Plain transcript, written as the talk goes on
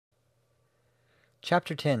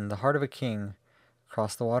Chapter 10: The Heart of a King.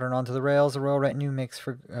 Across the water and onto the rails, the royal retinue makes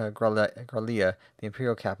for Gralia, the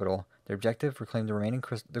imperial capital. Their objective: reclaim the remaining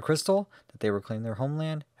the crystal, that they reclaim their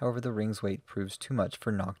homeland. However, the ring's weight proves too much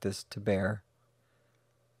for Noctis to bear.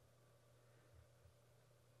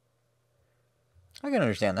 I can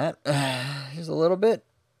understand that. Just a little bit.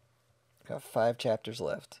 Got 5 chapters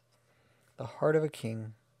left. The Heart of a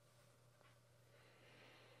King.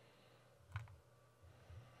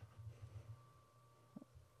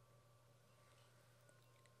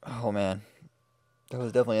 Oh man. That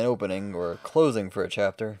was definitely an opening or a closing for a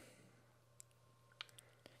chapter.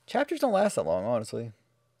 Chapters don't last that long, honestly.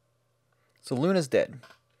 So Luna's dead.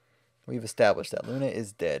 We've established that Luna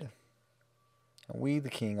is dead. And we, the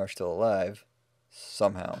king, are still alive.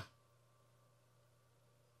 Somehow.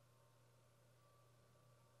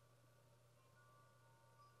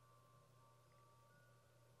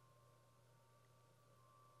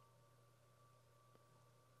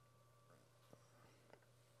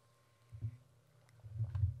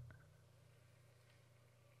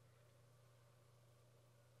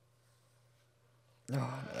 Oh,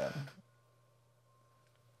 man.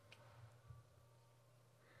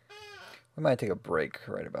 We might take a break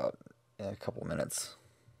right about in a couple minutes.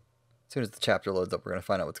 As soon as the chapter loads up, we're going to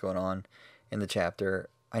find out what's going on in the chapter.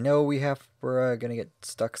 I know we're going to get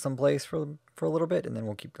stuck someplace for a little bit, and then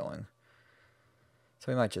we'll keep going.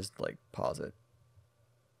 So we might just, like, pause it.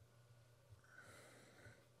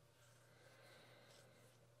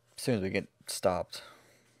 As soon as we get stopped.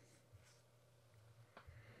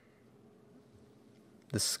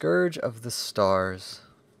 The Scourge of the Stars.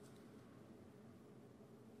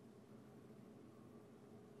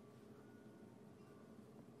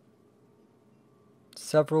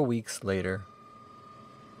 Several weeks later.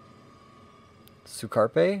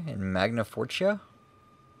 Sucarpe in Magna Fortia?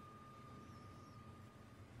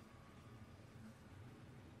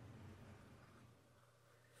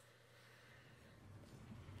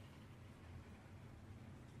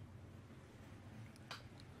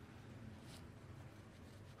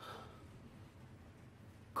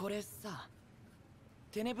 This is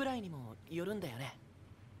テネブライにもよるんだよね。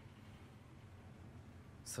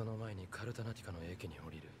その前にカルタナティカの駅に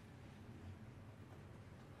降りる。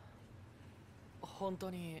本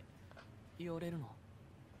当に寄れるの？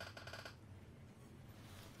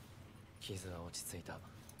傷は落ち着いた。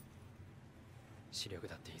視力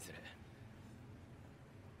だっていずれ。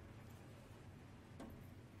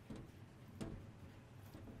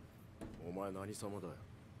お前何様だよ。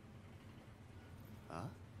あ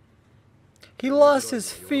？He lost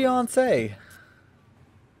his fiancée.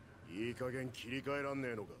 いい加減切り替えらんね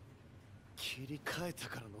えのか。切り替えた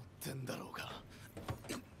から乗ってんだろうが。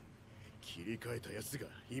切り替えたやつが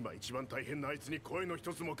今一番大変なあいつに声の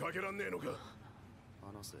一つもかけらんねえのか。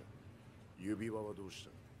話せ。指輪はどうし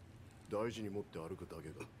た。大事に持って歩くだけ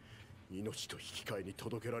だ。命と引き換えに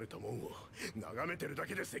届けられたもんを眺めてるだ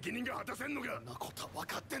けで責任が果たせんのか。そんなことは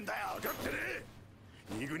分かってんだよ。分かってね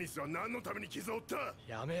え。イグニスは何のために傷を負った。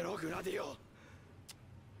やめろグラディオ。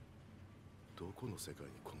どこの世界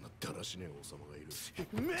にこんなだらしねえ王様がいる。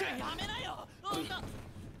やめなよ。全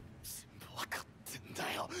部分かってん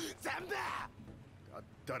だよ。全部。だっ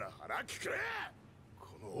たら腹くくれ。こ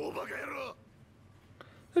の大バカ野郎。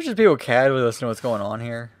There's just people casually listening to what's going on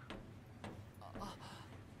here.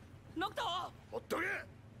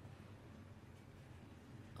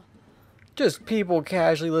 Just people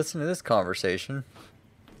casually listening to this conversation.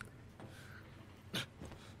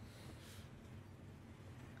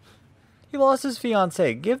 He lost his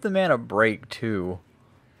fiancée. Give the man a break, too.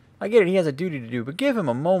 I get it, he has a duty to do, but give him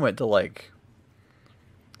a moment to, like...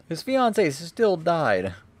 His fiancée still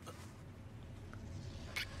died.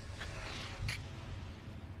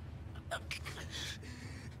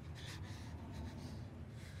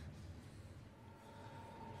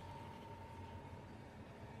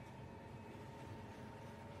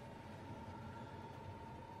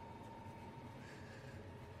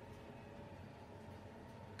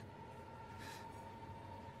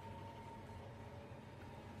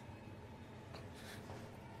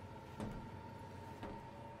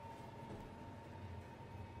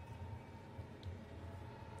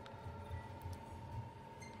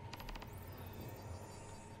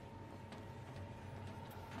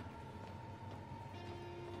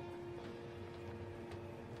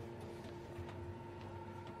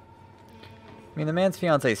 I mean, the man's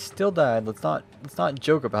fiancée still died. Let's not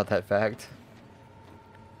joke about that fact.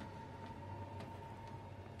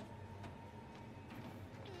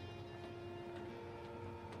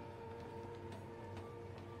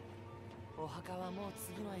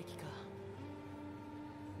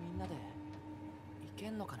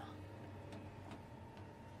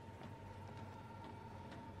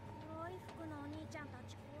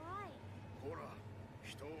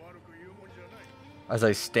 As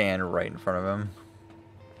I stand right in front of him.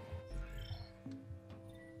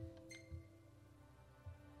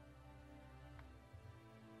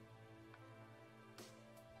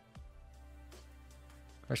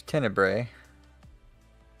 There's Tenebrae.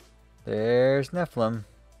 There's Nephilim.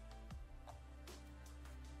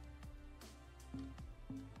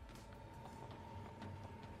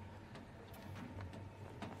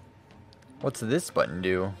 What's this button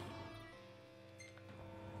do?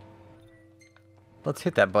 Let's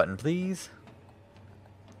hit that button, please.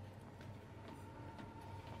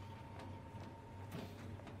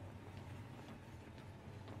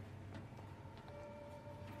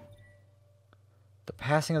 The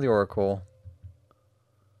passing of the Oracle.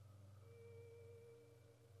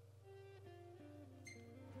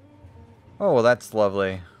 Oh, well, that's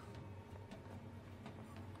lovely.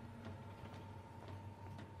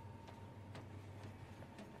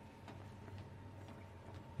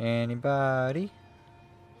 Anybody?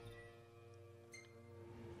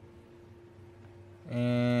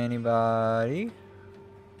 Anybody?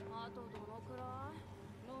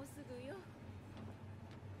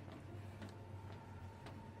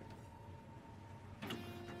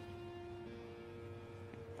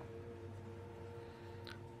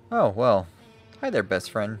 Oh, well. Hi there,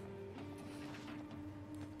 best friend.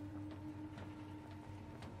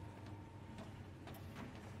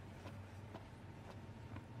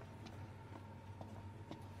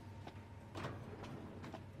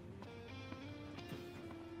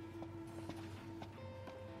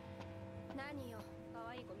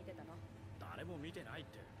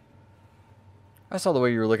 I saw the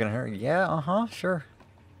way you were looking at her. Yeah, uh-huh, sure.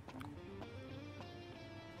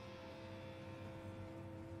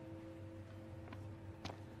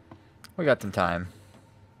 We got some time.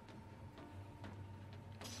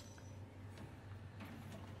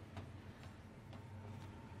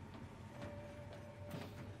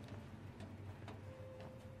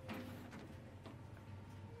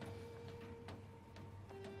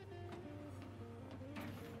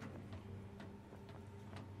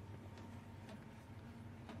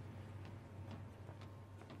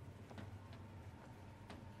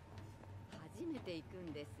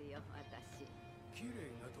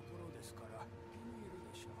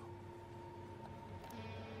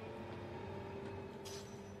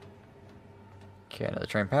 Okay, another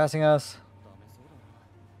train passing us.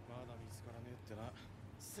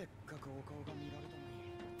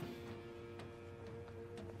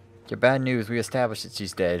 Yeah, bad news. We established that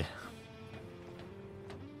she's dead.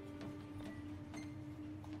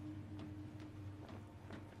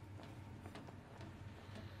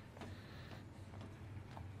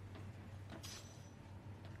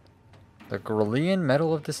 The Grillian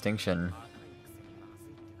Medal of Distinction.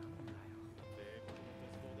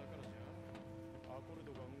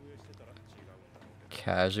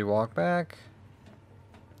 Casually walk back.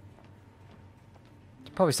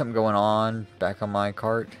 There's probably something going on back on my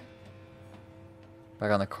cart.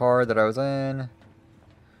 Back on the car that I was in.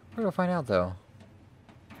 Where do I find out though?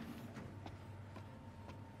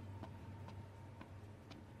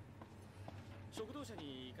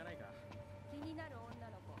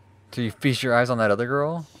 Do you feast your eyes on that other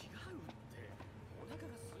girl?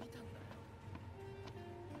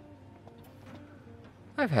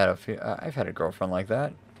 I've had a girlfriend like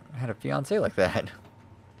that. I had a fiance like that.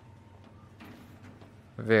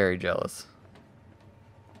 Very jealous.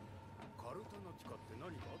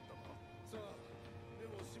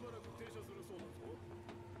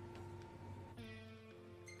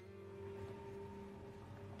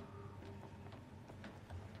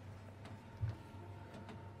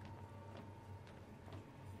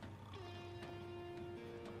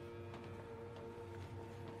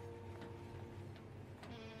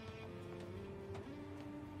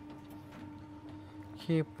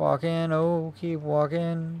 Keep walking, oh, keep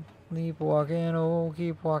walking. Keep walking, oh,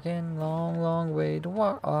 keep walking. Long, long way to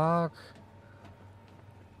walk.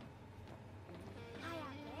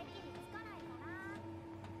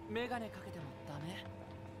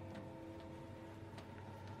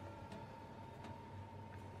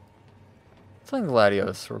 Selling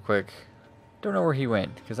Gladios real quick. Don't know where he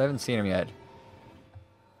went, because I haven't seen him yet.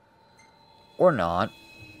 Or not.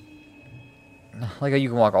 Like how you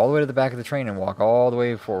can walk all the way to the back of the train and walk all the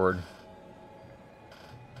way forward.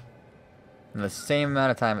 In the same amount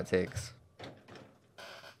of time it takes.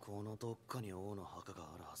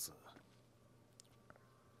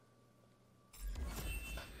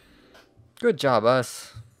 Good job,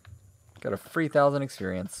 us. Got a free 1,000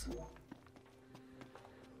 experience.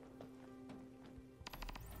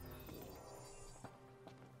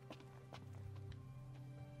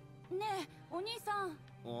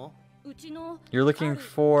 You're looking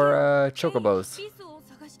for chocobos.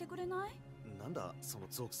 なんだその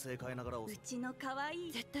属性変えながらうちの可愛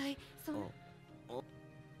い絶対そん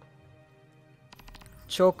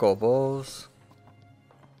Chocobos.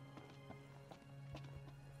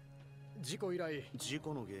 事故以来事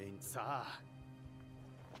故の原因さあ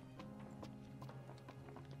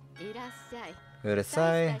いらっしゃい。 Urasai.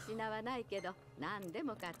 大した品はないけど何で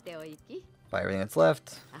も買っておいき。 Buy everything that's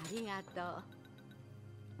left. ありがとう。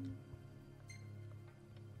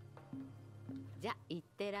じゃ、行っ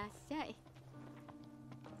てらっしゃい。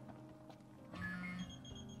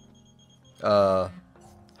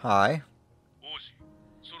 Hi. 王子、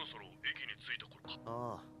そろそろ駅に着いた頃か。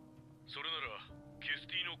あそれなら、ケス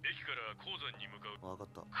ティの駅から鉱山に向かうあわかっ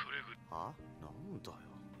たクレグ。あなんだよ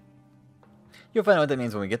You'll find out what that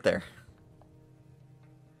means when we get there.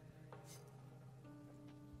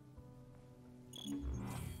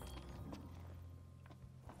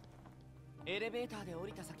 エレベーターで降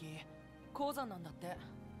りた先、鉱山なんだって。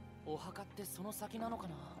お墓ってその先なのか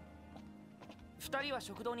な。二人は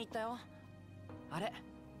食堂に行ったよ。あれ、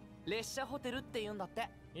列車ホテルって言うんだって。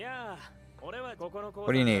いやー、俺はここの鉱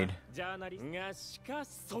What do you 山 need? のジャーナリストがしかし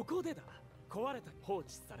そこでだ。壊れた放置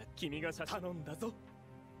され、君が頼んだぞ。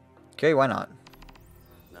 Okay, why not?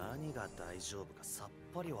 何が大丈夫かさっ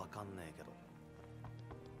ぱりわかんねえけど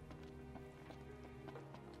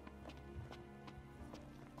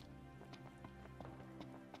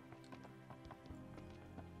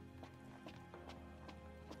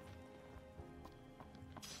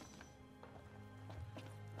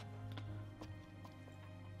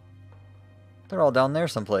They're all down there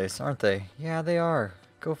someplace, aren't they? Yeah, they are.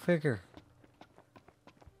 Go figure.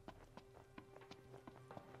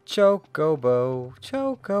 Chocobo.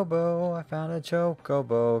 Chocobo. I found a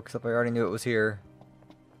chocobo. Except I already knew it was here.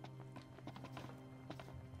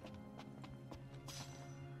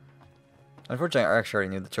 Unfortunately, I actually already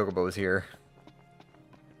knew the chocobo was here.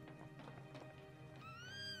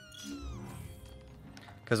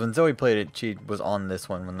 Because when Zoe played it, she was on this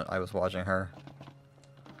one when I was watching her.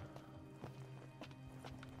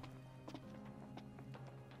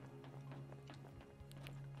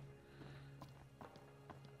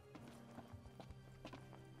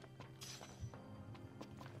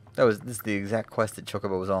 This is the exact quest that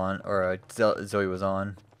Chocobo was on, or Zoe was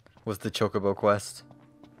on, was the Chocobo quest.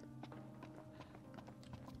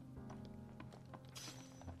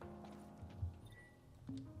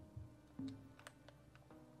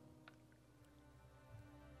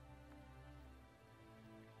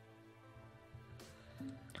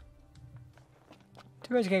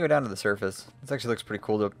 Too bad you can't go down to the surface. This actually looks pretty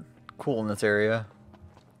cool in this area.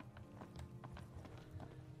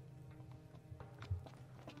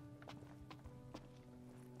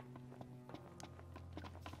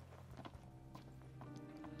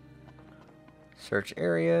 Search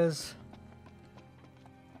areas.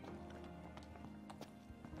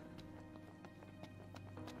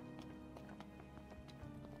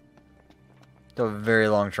 It's a very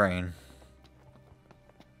long train.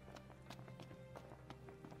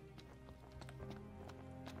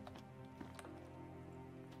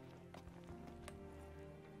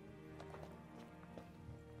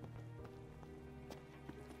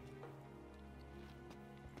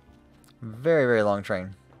 Very, very long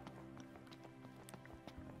train.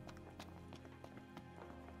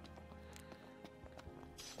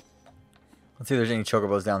 Let's see if there's any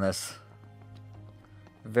chocobos down this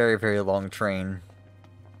very, very long train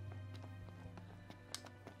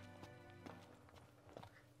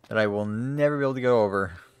that I will never be able to go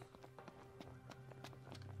over.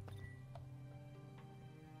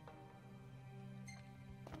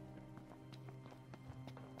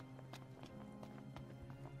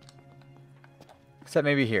 Except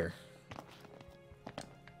maybe here.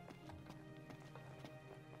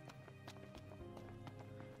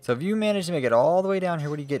 So if you manage to make it all the way down here,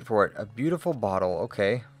 what do you get for it? A beautiful bottle.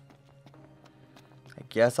 Okay. I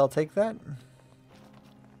guess I'll take that.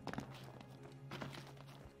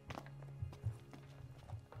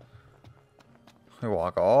 We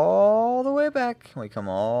walk all the way back. We come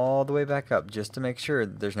all the way back up just to make sure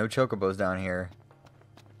there's no chocobos down here.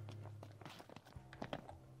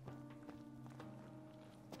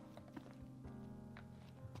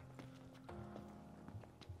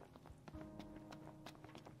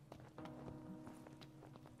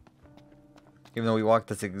 Even though we walked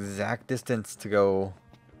this exact distance to go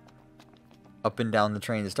up and down the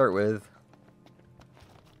train to start with.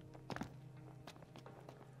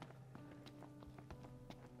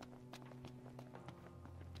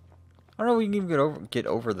 I don't know if we can even get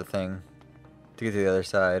over the thing to get to the other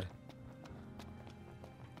side.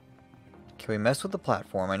 Can So we messed with the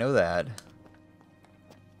platform, I know that.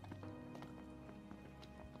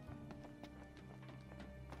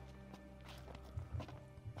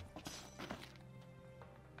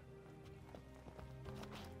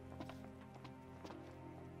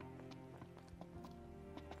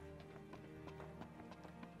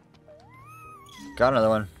 Got another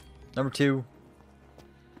one. Number 2.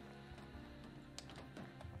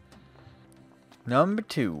 Number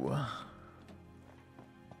 2.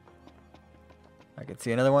 I can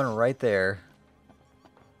see another one right there.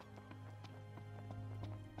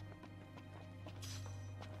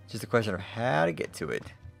 Just a question of how to get to it.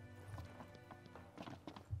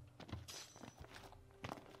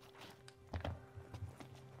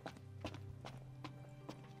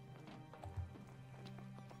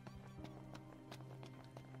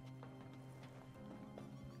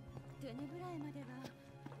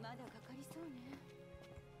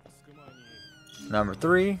 Number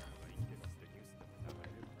 3.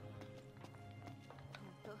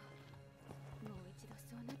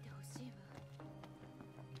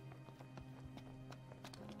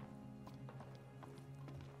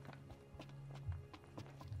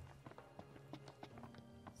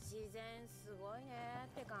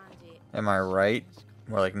 Am I right?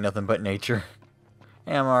 More like nothing but nature.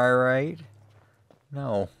 Am I right?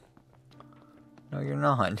 No. No, you're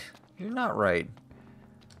not. You're not right.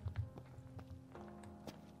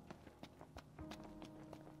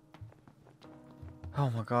 Oh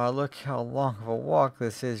my god, look how long of a walk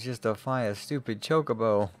this is just to find a stupid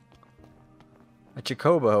chocobo. A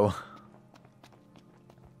chocobo.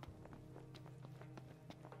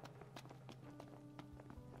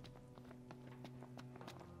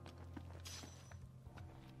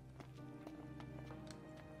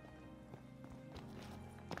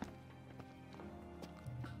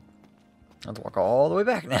 I have to walk all the way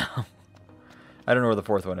back now. I don't know where the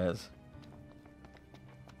 4th one is.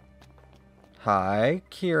 Hi,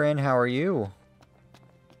 Kieran, how are you?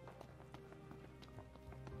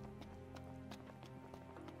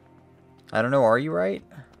 I don't know, are you right?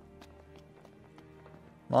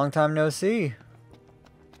 Long time no see.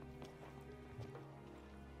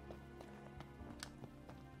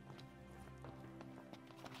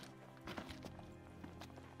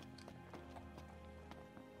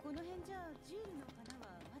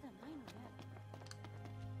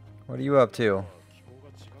 What are you up to?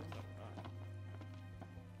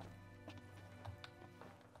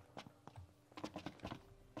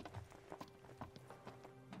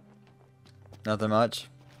 Nothing much.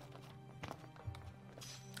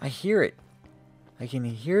 I hear it. I can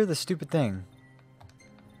hear the stupid thing.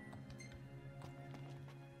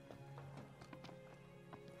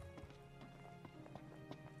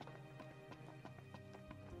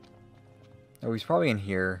 Oh, he's probably in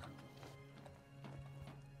here.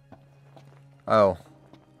 Oh.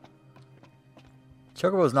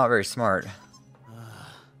 Chocobo's not very smart.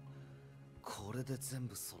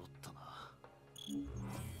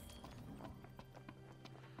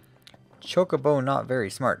 Chocobo not very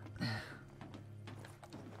smart.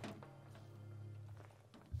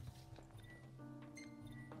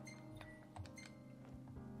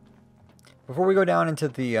 Before we go down into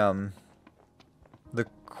the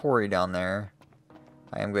quarry down there,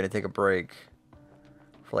 I am going to take a break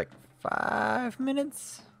for like 5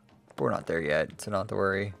 minutes. But we're not there yet, so not to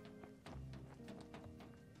worry.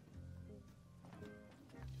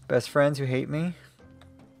 Best friends who hate me.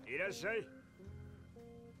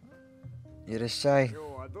 Irashai.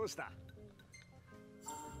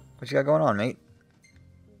 What you got going on, mate?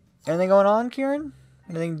 Anything going on, Kieran?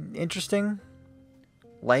 Anything interesting?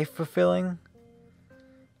 Life fulfilling?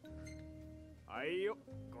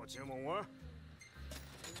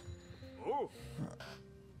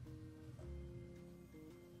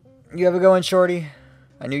 You have a good one, Shorty.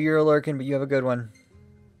 I knew you were lurking, but you have a good one.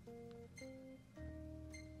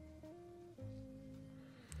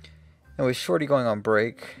 And with Shorty going on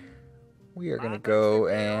break, we are gonna go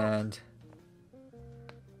and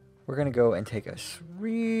take a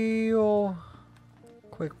real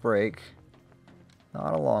quick break.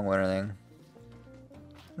 Not a long one or anything.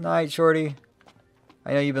 Night, Shorty.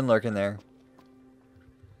 I know you've been lurking there.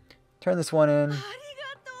 Turn this one in.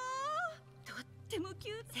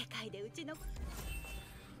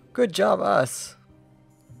 Good job, us.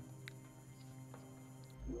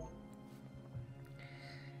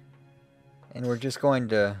 And we're just going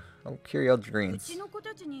to... Oh, Curiel Greens.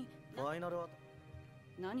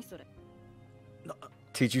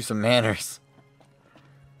 Teach you some manners.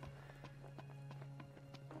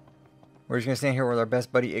 We're just going to stand here with our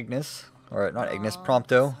best buddy Ignis. Or not Ignis,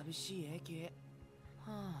 Prompto.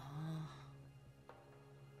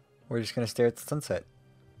 we're just gonna stare at the sunset.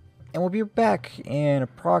 And we'll be back in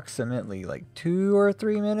approximately like 2 or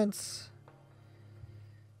 3 minutes.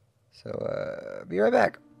 So, be right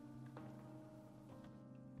back.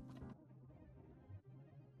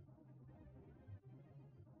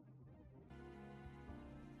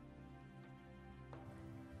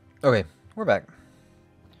 Okay, we're back.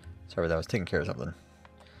 Sorry, that was taking care of something.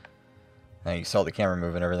 And you saw the camera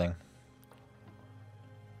move and everything.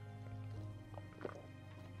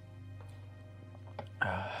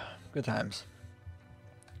 Good times.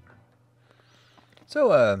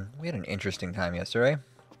 So, we had an interesting time yesterday.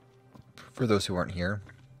 For those who weren't here.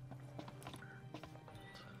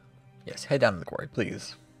 Yes, head down to the quarry,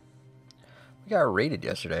 please. We got raided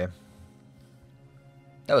yesterday.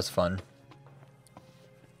 That was fun.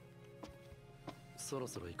 So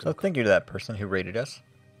thank you to that person who raided us.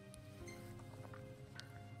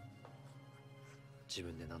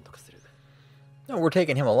 No, we're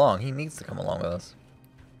taking him along. He needs to come along with us.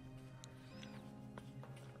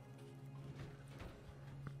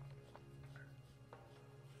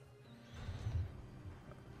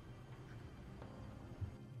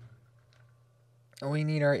 We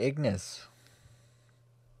need our Ignis.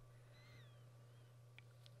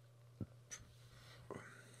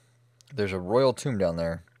 There's a royal tomb down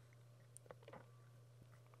there.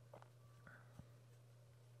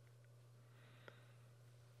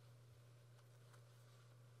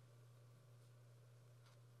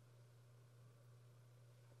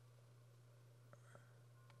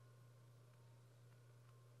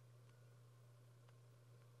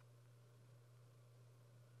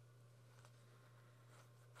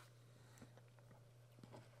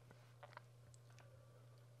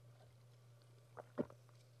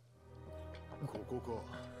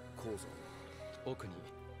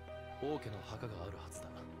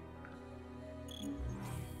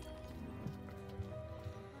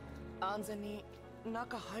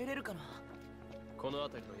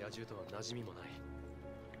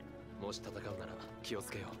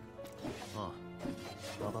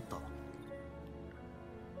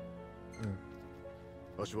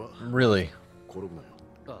 Really?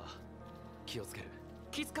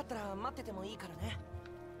 きつかったら待っててもいいからね。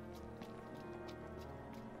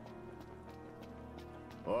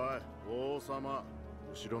おい、王様。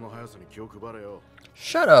後ろの速さに気を配れよ。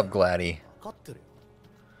Shut up, Gladdy. 分かってるよ。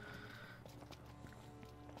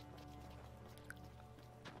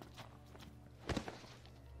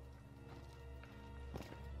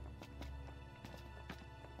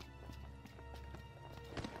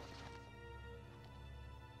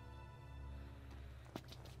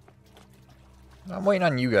I'm waiting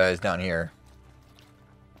on you guys down here.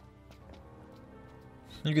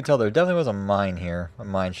 You can tell there definitely was a mine here, a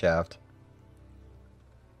mine shaft.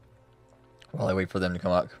 While I wait for them to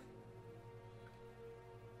come up.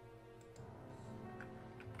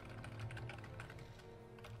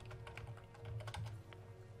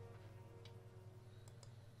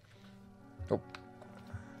 Oh.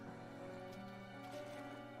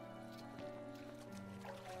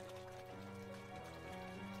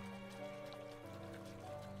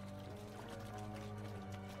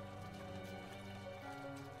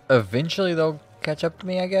 Eventually they'll catch up to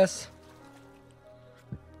me, I guess.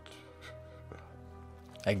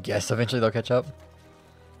 I guess eventually they'll catch up.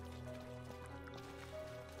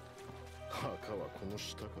 墓はこの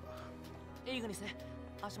下か。イグニス、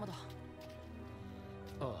足元。あ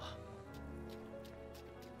あ。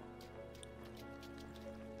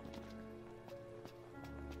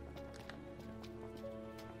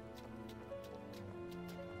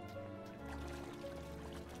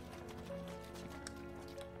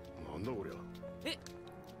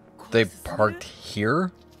They parked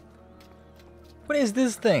here? What is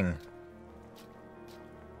this thing?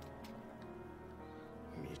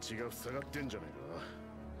 道が塞がってんじゃないか。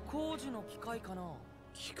工事の機械かな。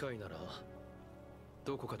機械なら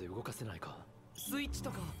どこかで動かせないか。スイッチと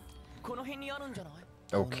かこの辺にあるんじゃない？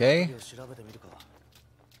 Okay. 調べてみるか。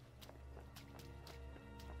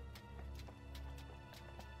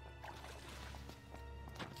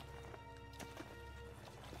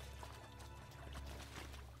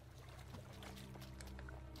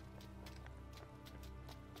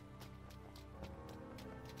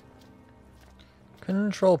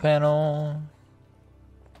Control panel.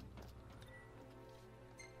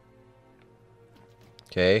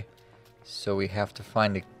 Okay, so we have to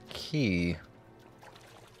find a key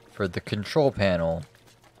for the control panel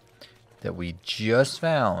that we just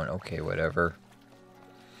found. Okay, whatever.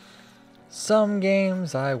 Some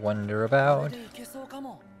games I wonder about.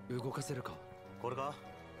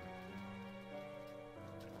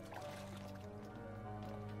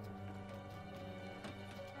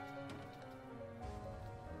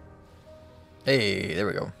 Hey, there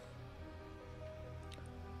we go.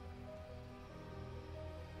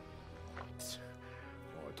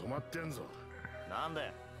 おい止まってんぞ。なん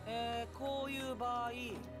でこういう場合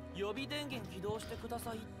予備電源起動してくだ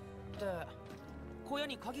さいって小屋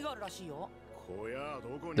に鍵があるらしいよ。小屋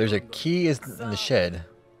どこに There's あ a んだ key is in the shed.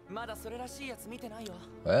 まだそれらしいやつ見てないよ。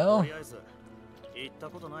と Well, りあえず行った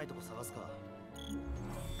ことないとこ探すか。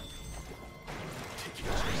敵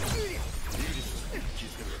が近い。気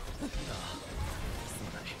づけろよ。す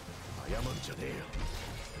まない。謝るんじゃねえよ。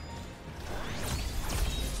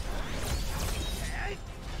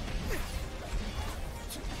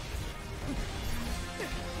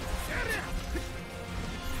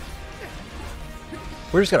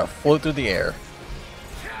we're just gonna float through the air.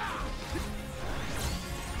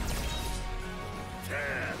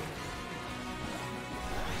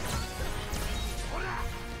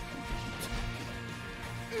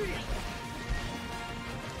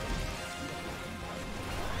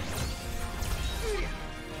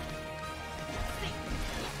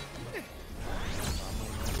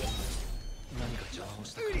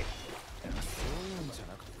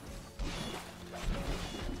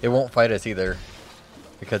 It won't fight us either,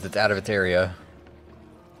 because it's out of its area.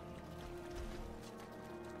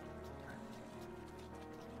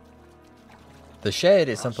 The shed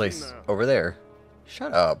is someplace over there.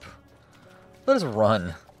 Shut up. Let us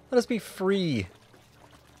run. Let us be free.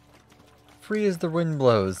 Free as the wind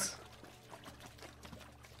blows.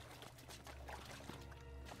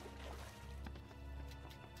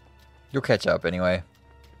 You'll catch up anyway.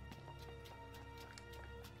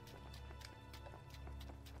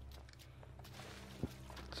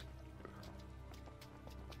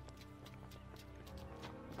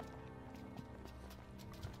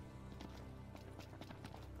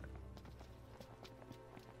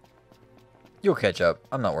 You'll catch up.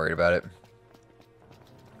 I'm not worried about it.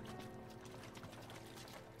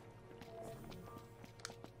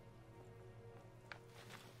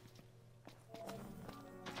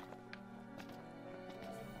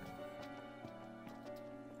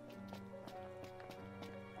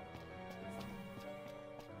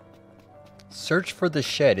 Search for the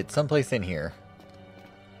shed. It's someplace in here.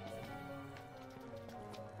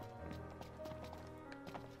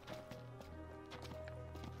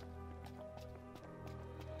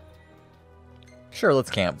 Sure,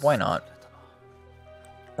 let's camp. Why not?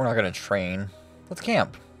 We're not gonna train. Let's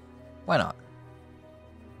camp. Why not?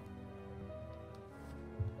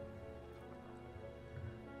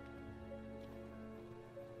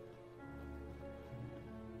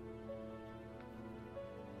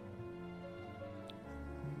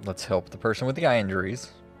 Let's help the person with the eye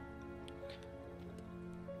injuries.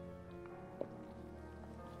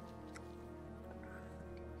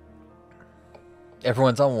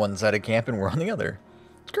 Everyone's on one side of camp and we're on the other.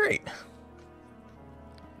 It's great.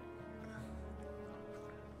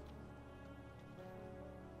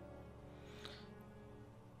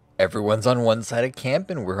 Everyone's on one side of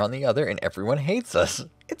camp and we're on the other and everyone hates us.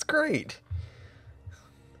 It's great.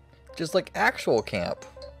 Just like actual camp.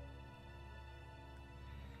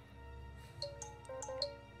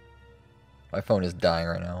 My phone is dying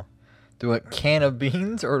right now. Do we want a can of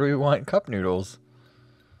beans or do we want cup noodles?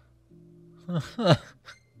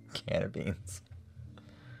 Can of beans.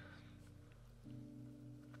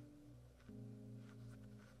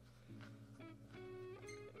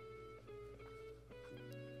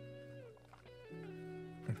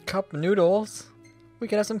 Cup noodles? We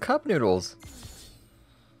can have some cup noodles.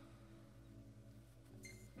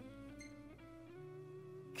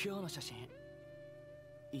 今日の写真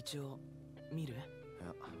一応見る？いや、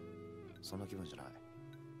そんな気分じゃない。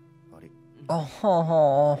悪い。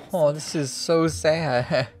Oh, this is so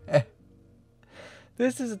sad.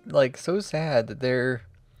 This is like so sad that they're.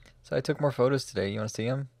 So I took more photos today. You want to see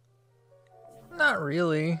them? Not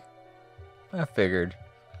really. I figured.